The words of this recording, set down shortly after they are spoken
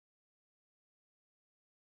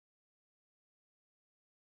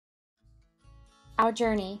Our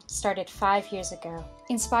journey started 5 years ago.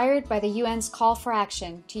 Inspired by the UN's call for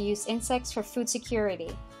action to use insects for food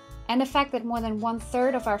security, and the fact that more than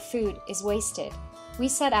 1/3 of our food is wasted, we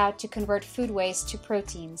set out to convert food waste to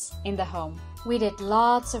proteins in the home. We did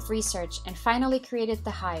lots of research and finally created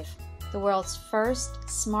the Hive, the world's first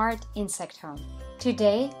smart insect home.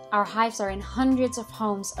 Today, our hives are in hundreds of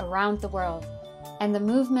homes around the world, and the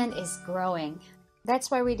movement is growing.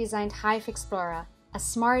 That's why we designed Hive Explorer, a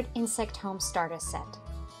smart insect home starter set.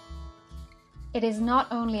 It is not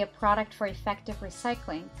only a product for effective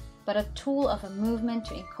recycling, but a tool of a movement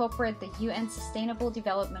to incorporate the UN Sustainable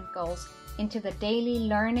Development Goals into the daily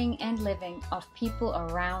learning and living of people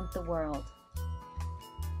around the world.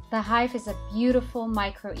 The Hive is a beautiful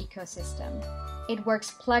micro-ecosystem. It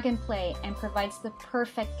works plug and play and provides the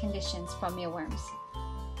perfect conditions for mealworms.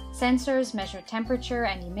 Sensors measure temperature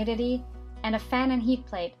and humidity, and a fan and heat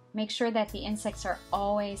plate make sure that the insects are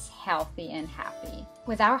always healthy and happy.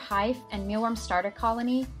 With our Hive and mealworm starter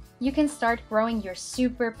colony, you can start growing your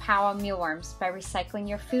superpower mealworms by recycling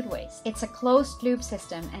your food waste. It's a closed-loop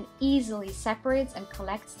system and easily separates and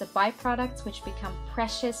collects the byproducts which become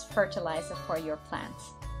precious fertilizer for your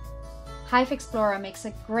plants. Hive Explorer makes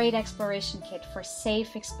a great exploration kit for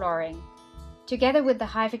safe exploring. Together with the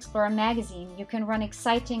Hive Explorer magazine, you can run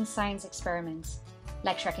exciting science experiments,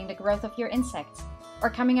 like tracking the growth of your insects, or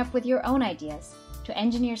coming up with your own ideas to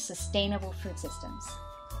engineer sustainable food systems.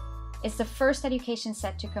 It's the first education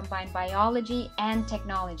set to combine biology and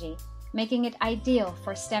technology, making it ideal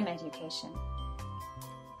for STEM education.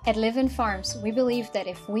 At Live Farms, we believe that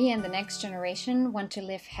if we and the next generation want to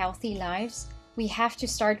live healthy lives, we have to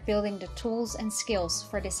start building the tools and skills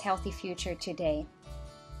for this healthy future today.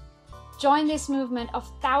 Join this movement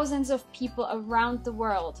of thousands of people around the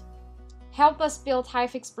world. Help us build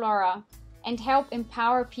Hive Explorer and help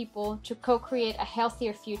empower people to co-create a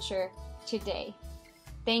healthier future today.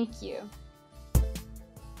 Thank you.